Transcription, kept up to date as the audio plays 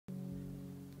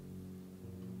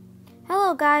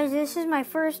Hello guys, this is my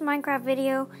first Minecraft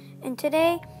video, and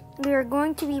today we are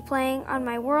going to be playing on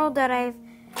my world that I've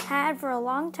had for a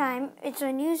long time. I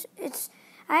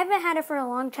haven't had it for a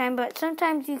long time, but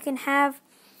sometimes you can have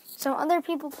some other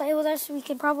people play with us. We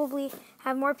could probably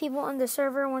have more people on the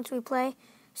server once we play.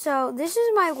 So this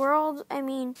is my world.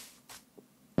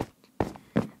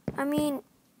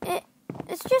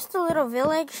 It's just a little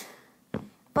village,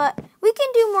 but we can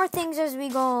do more things as we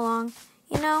go along,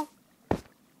 you know.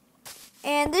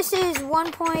 And this is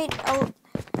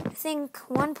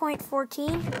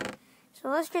 1.14. So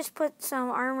let's just put some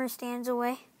armor stands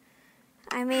away.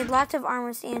 I made lots of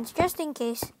armor stands just in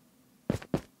case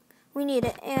we need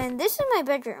it. And this is my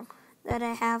bedroom that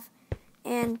I have.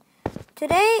 And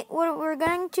today what we're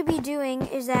going to be doing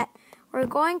is that we're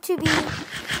going to be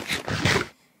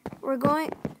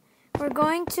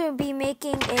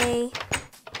making a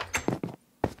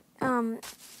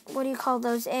what do you call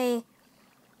those?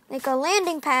 Like a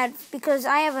landing pad, because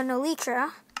I have an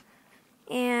elytra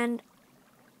and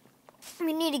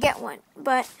we need to get one.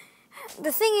 But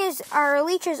the thing is, our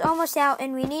elytra is almost out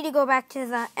and we need to go back to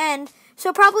the end.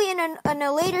 So probably in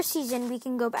a later season we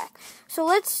can go back. So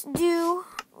I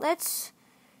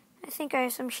think I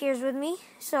have some shears with me.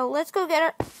 So let's go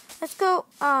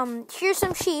shear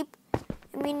some sheep,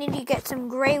 and we need to get some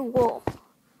gray wool.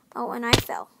 Oh, and I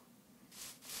fell.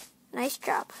 Nice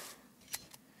job.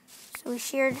 So we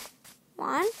sheared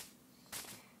one.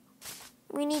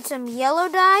 We need some yellow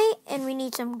dye and we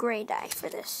need some gray dye for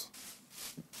this.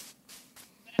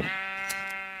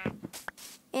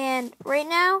 And right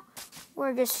now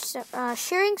we're just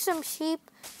shearing some sheep.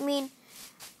 We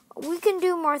can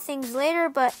do more things later,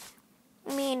 but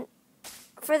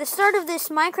for the start of this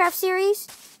Minecraft series,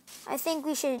 I think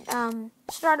we should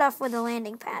start off with a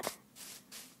landing pad.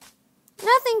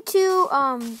 Nothing too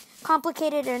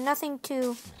complicated or nothing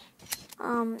too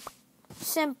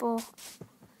simple.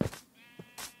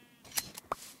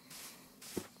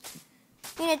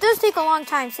 It does take a long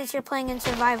time since you're playing in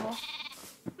survival.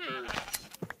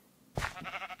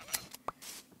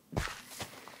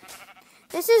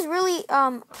 This is really,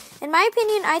 in my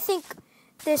opinion, I think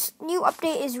this new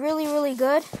update is really, really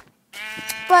good.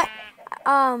 But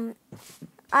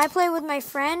I play with my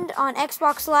friend on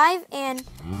Xbox Live, and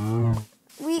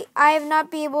I have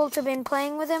not been able to been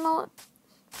playing with him.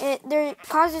 There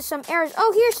causes some errors.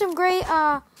 Oh, here's some gray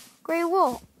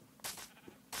wool.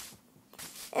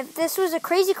 If this was a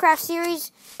Crazy Craft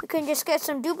series, we can just get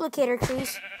some duplicator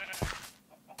trees.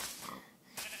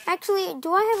 Actually,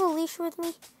 do I have a leash with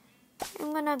me?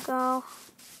 I'm gonna go.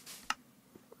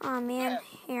 Oh man,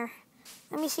 here.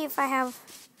 Let me see if I have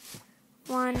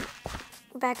one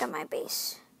back at my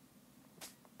base.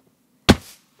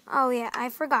 Oh yeah, I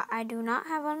forgot. I do not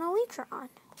have an elytra on.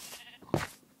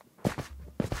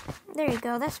 There you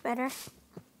go, that's better.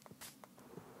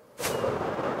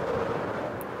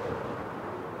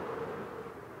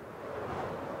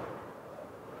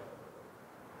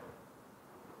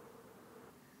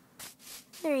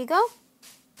 There you go.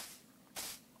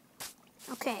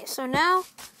 Okay, so now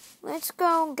let's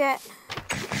go get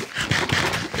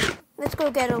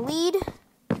a lead.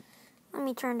 Let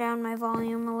me turn down my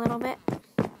volume a little bit.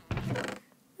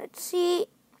 Let's see.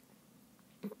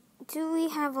 Do we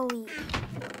have a lead?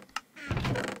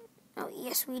 Oh,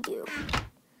 yes, we do.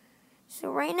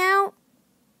 So right now,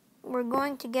 we're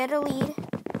going to get a lead.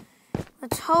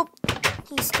 Let's hope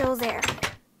he's still there.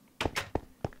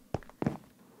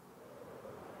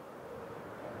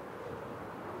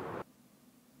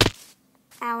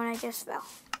 Ow, and I just fell.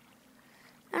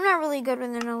 I'm not really good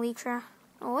with an elytra.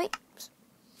 Oh, wait.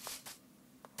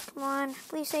 Come on,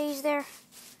 please say he's there.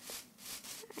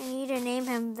 I need to name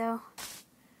him, though.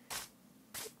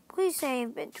 Please say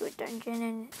I've been to a dungeon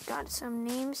and got some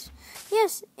names.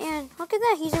 Yes, and look at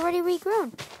that. He's already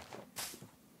regrown.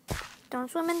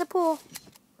 Don't swim in the pool.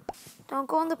 Don't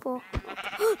go in the pool. No,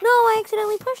 I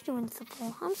accidentally pushed you into the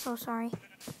pool. I'm so sorry.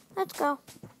 Let's go.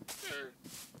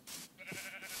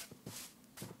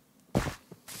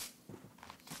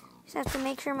 Just have to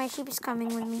make sure my sheep is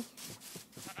coming with me.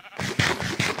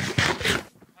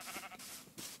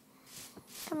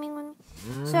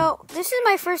 So, this is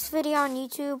my first video on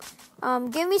YouTube.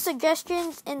 Give me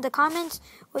suggestions in the comments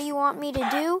what you want me to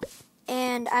do,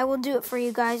 and I will do it for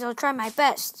you guys. I'll try my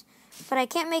best, but I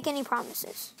can't make any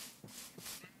promises.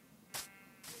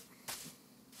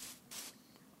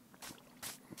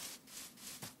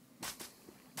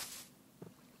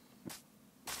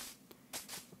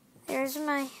 There's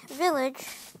my village.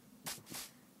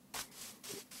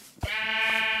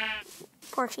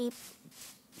 Poor sheep.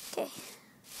 Okay.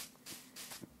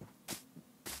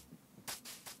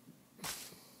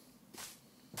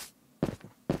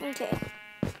 Okay.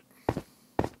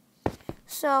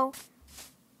 So,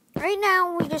 right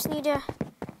now we just need to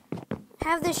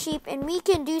have the sheep, and we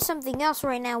can do something else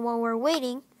right now while we're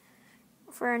waiting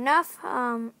for enough,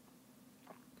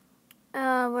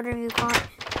 whatever you call it,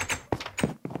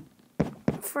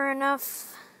 for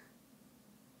enough,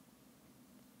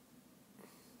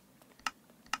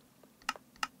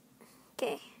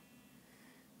 okay,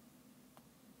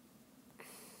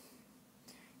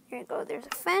 here we go, there's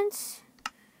a fence.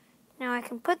 Now I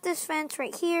can put this fence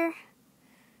right here.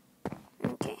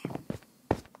 Okay.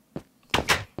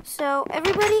 So,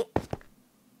 everybody,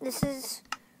 let's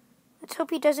hope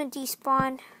he doesn't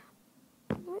despawn.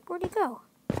 Where'd he go?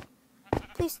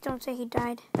 Please don't say he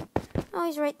died. Oh,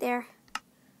 he's right there.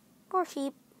 Poor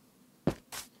sheep.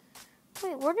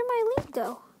 Wait, where did my lead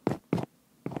go?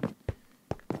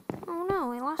 Oh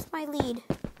no, I lost my lead.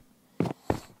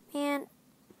 Man.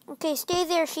 Okay, stay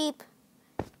there, sheep.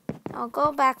 I'll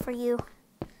go back for you.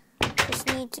 Just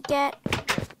need to get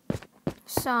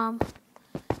some.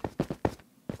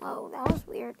 Whoa, that was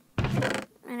weird.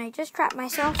 And I just trapped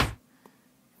myself.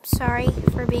 Sorry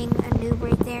for being a noob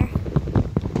right there.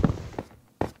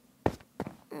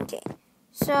 Okay,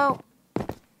 so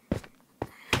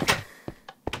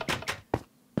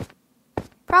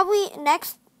probably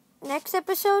next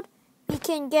episode we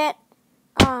can get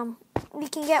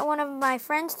one of my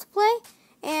friends to play,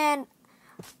 and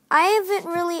I haven't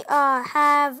really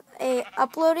have a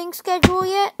uploading schedule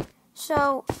yet,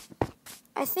 so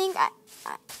I think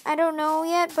I don't know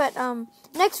yet, but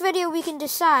next video we can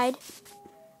decide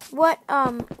what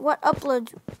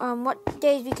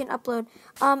days we can upload.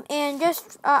 And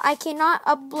just I cannot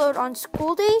upload on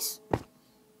school days,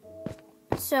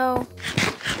 so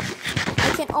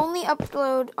I can only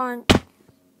upload on,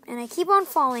 and I keep on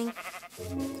falling.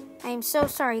 I am so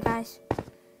sorry, guys.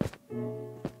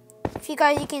 If you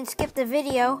can skip the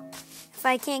video if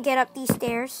I can't get up these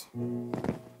stairs.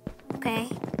 Okay,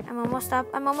 I'm almost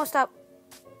up.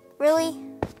 Really?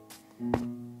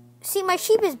 See, my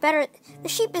sheep is better. The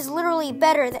sheep is literally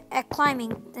better at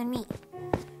climbing than me.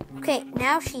 Okay,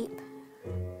 now sheep.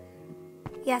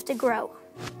 You have to grow.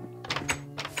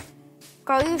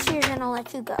 Grow your shears and I'll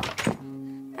let you go.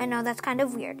 I know that's kind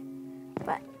of weird,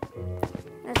 but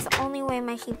that's the only way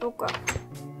my sheep will grow.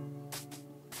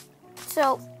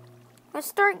 So, let's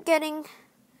start getting...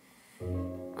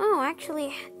 Oh,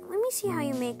 actually, let me see how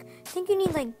you make... I think you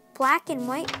need, like, black and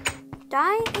white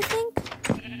dye, I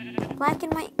think? Black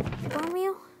and white bone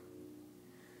meal?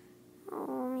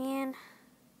 Oh, man.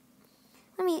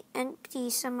 Let me empty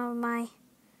some of my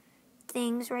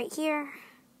things right here.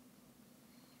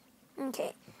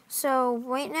 Okay, so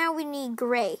right now we need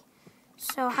gray.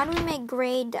 So how do we make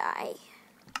gray dye?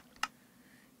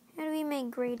 How do we make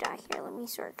gray dye? Here, let me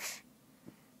search.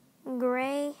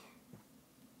 Gray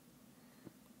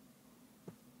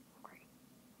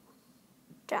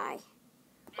dye.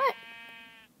 What?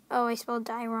 Oh, I spelled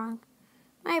dye wrong.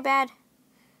 My bad.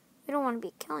 We don't want to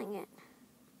be killing it.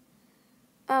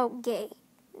 Oh, gay.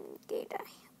 Gay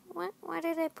dye. What? Why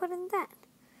did I put in that?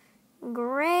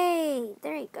 Gray.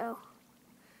 There you go.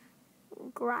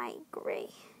 Gray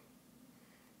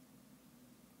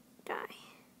dye.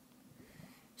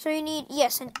 So you need,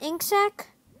 yes, an ink sac.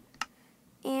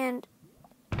 And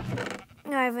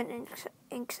no, I have an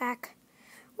ink sac.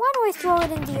 Why do I throw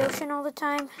it in the ocean all the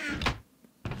time?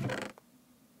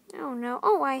 Oh no.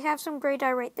 Oh, I have some gray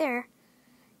dye right there.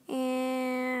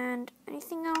 And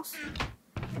anything else?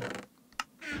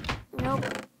 Nope.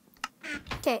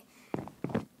 Okay.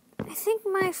 I think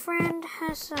my friend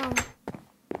has some...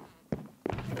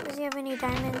 Does he have any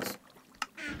diamonds?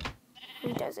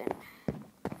 He doesn't.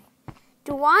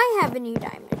 Do I have any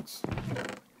diamonds?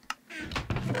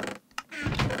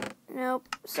 Nope.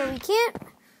 So we can't...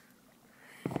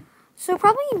 So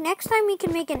probably next time we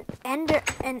can make an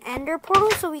ender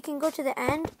portal so we can go to the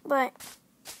end, but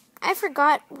I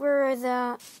forgot where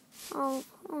the... Oh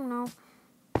no.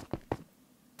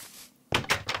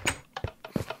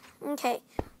 Okay,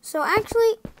 so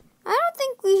actually, I don't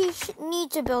think we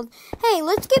need to build... Hey,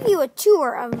 let's give you a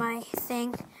tour of my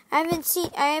thing. I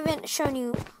haven't shown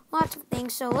you lots of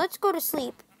things, so let's go to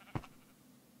sleep.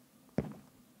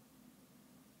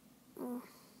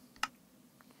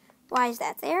 Why is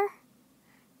that there?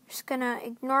 Just gonna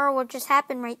ignore what just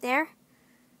happened right there.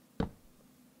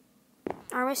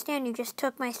 I understand you just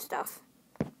took my stuff.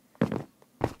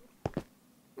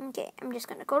 Okay, I'm just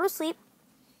gonna go to sleep.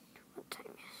 What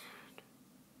time is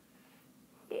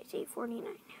it? It's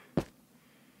 8:49.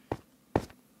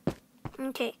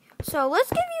 Okay, so let's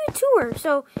give you a tour.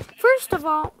 So, first of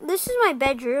all, this is my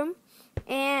bedroom,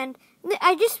 and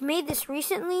I just made this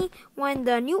recently when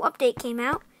the new update came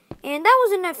out. and that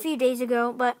wasn't a few days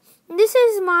ago, but this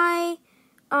is my,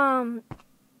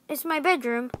 it's my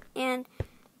bedroom, and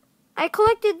I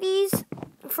collected these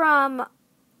from,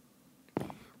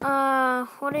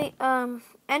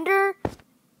 Ender.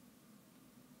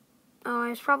 Oh, I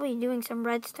was probably doing some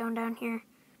redstone down here.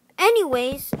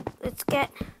 Anyways, let's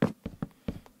get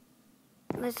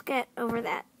over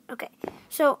that. Okay,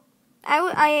 so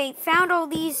I found all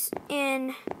these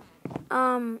in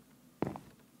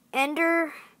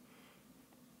Ender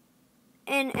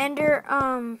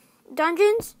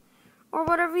dungeons, or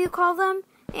whatever you call them,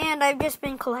 and I've just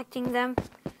been collecting them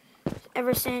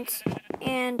ever since.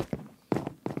 And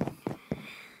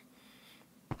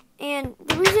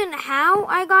the reason how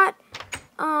I got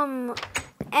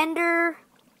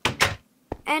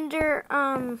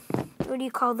what do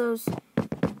you call those?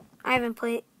 I haven't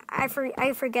played. I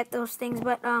forget those things,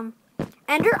 but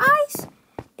Ender Eyes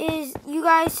is you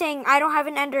guys saying I don't have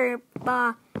an Ender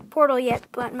portal yet,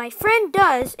 but my friend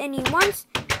does, and he once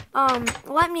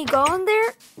let me go in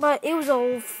there, but it was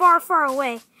far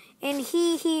away, and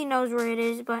he knows where it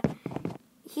is, but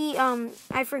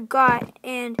I forgot,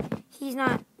 and he's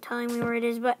not telling me where it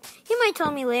is, but he might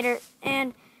tell me later.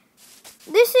 And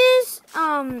this is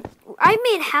I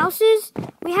made houses.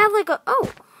 We have like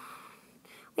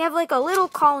a little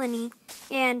colony,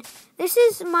 and this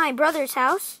is my brother's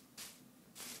house.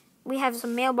 We have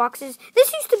some mailboxes.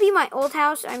 This used to be my old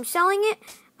house. I'm selling it.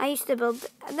 I used to build.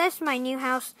 That's my new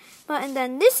house. And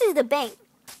then this is the bank.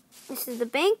 This is the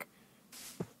bank.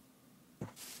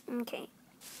 Okay.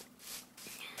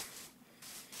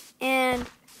 And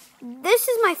this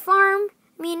is my farm.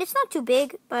 I mean, it's not too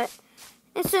big, but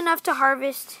it's enough to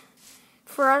harvest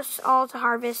for us all to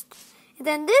harvest. And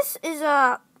then this is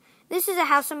a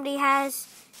house somebody has.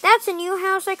 That's a new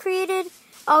house I created.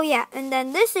 Oh yeah, and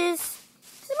then this is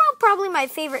probably my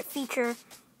favorite feature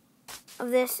of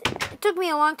this. It took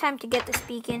me a long time to get this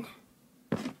beacon.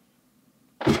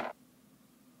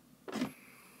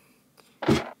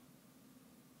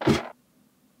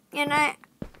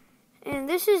 And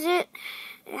this is it.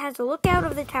 It has a lookout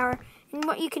of the tower. And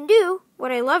what you can do,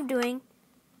 what I love doing,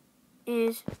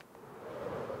 is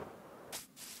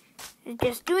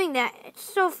just doing that. It's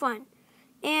so fun.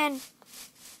 And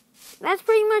that's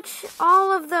pretty much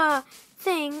all of the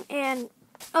thing. And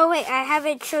oh wait, I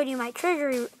haven't showed you my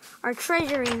our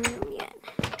treasury room yet.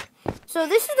 So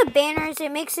this is the banners.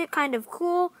 It makes it kind of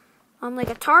cool, like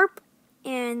a tarp.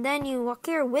 And then you look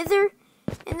here, wither.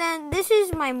 And then this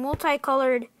is my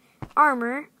multicolored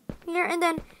armor here. And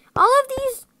then all of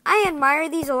these, I admire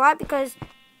these a lot because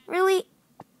really,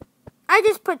 I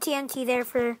just put TNT there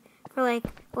for like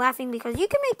laughing because you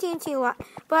can make TNT a lot.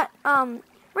 But right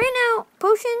now,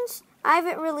 potions, I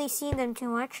haven't really seen them too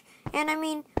much. And I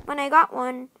mean, when I got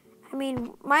one, I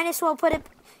mean, might as well put it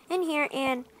in here.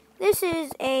 And this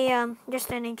is a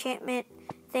just an enchantment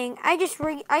thing. I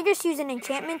just use an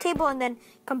enchantment table and then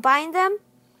combine them.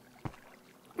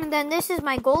 And then this is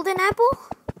my golden apple.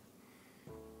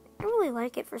 I really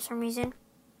like it for some reason.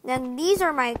 Then these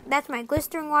are that's my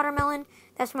glistering watermelon.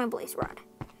 That's my blaze rod,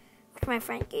 which my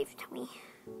friend gave to me.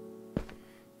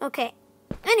 Okay.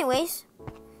 Anyways,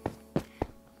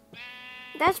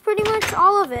 that's pretty much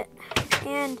all of it.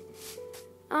 And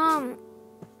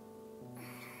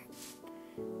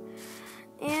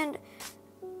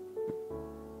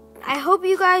I hope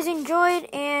you guys enjoyed.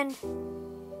 And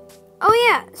oh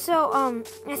yeah, so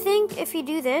I think if you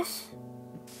do this,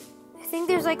 I think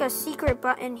there's like a secret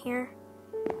button here.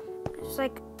 It's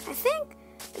like, I think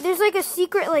there's like a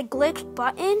secret like glitched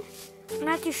button. I'm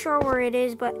not too sure where it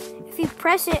is, but if you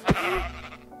press it,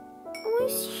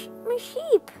 my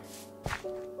sheep.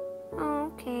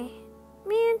 Oh, okay,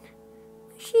 man,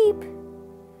 my sheep.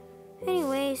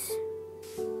 Anyways,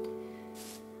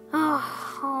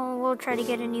 we'll try to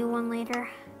get a new one later.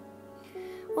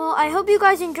 Well, I hope you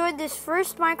guys enjoyed this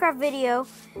first Minecraft video,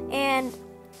 and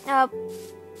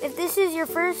if this is your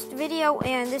first video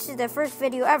and this is the first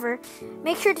video ever,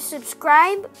 make sure to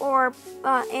subscribe,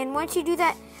 and once you do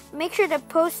that, make sure to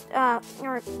post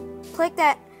or click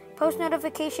that post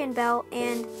notification bell,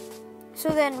 and so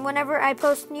then whenever I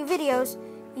post new videos,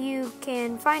 you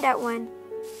can find out when.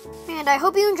 And I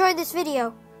hope you enjoyed this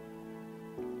video.